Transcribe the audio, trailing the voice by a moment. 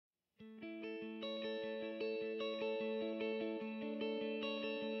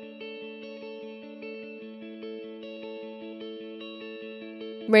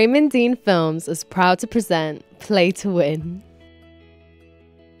Raymond Dean Films is proud to present Play to Win.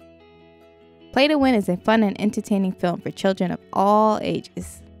 Play to Win is a fun and entertaining film for children of all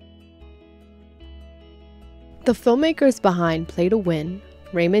ages. The filmmakers behind Play to Win,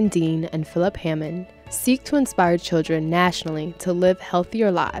 Raymond Dean and Phillip Hammond, seek to inspire children nationally to live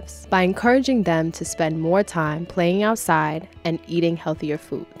healthier lives by encouraging them to spend more time playing outside and eating healthier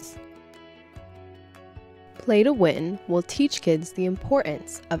foods. Play to Win will teach kids the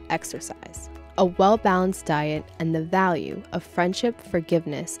importance of exercise, a well-balanced diet, and the value of friendship,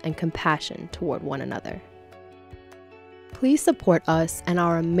 forgiveness, and compassion toward one another. Please support us and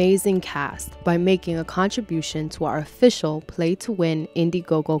our amazing cast by making a contribution to our official Play to Win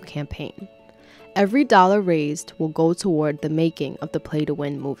Indiegogo campaign. Every dollar raised will go toward the making of the Play to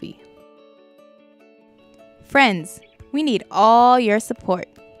Win movie. Friends, we need all your support.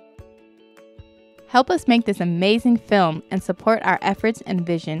 Help us make this amazing film and support our efforts and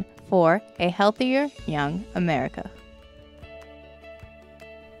vision for a healthier young America.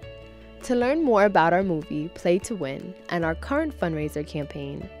 To learn more about our movie, Play to Win, and our current fundraiser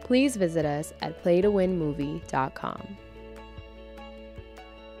campaign, please visit us at playtowinmovie.com.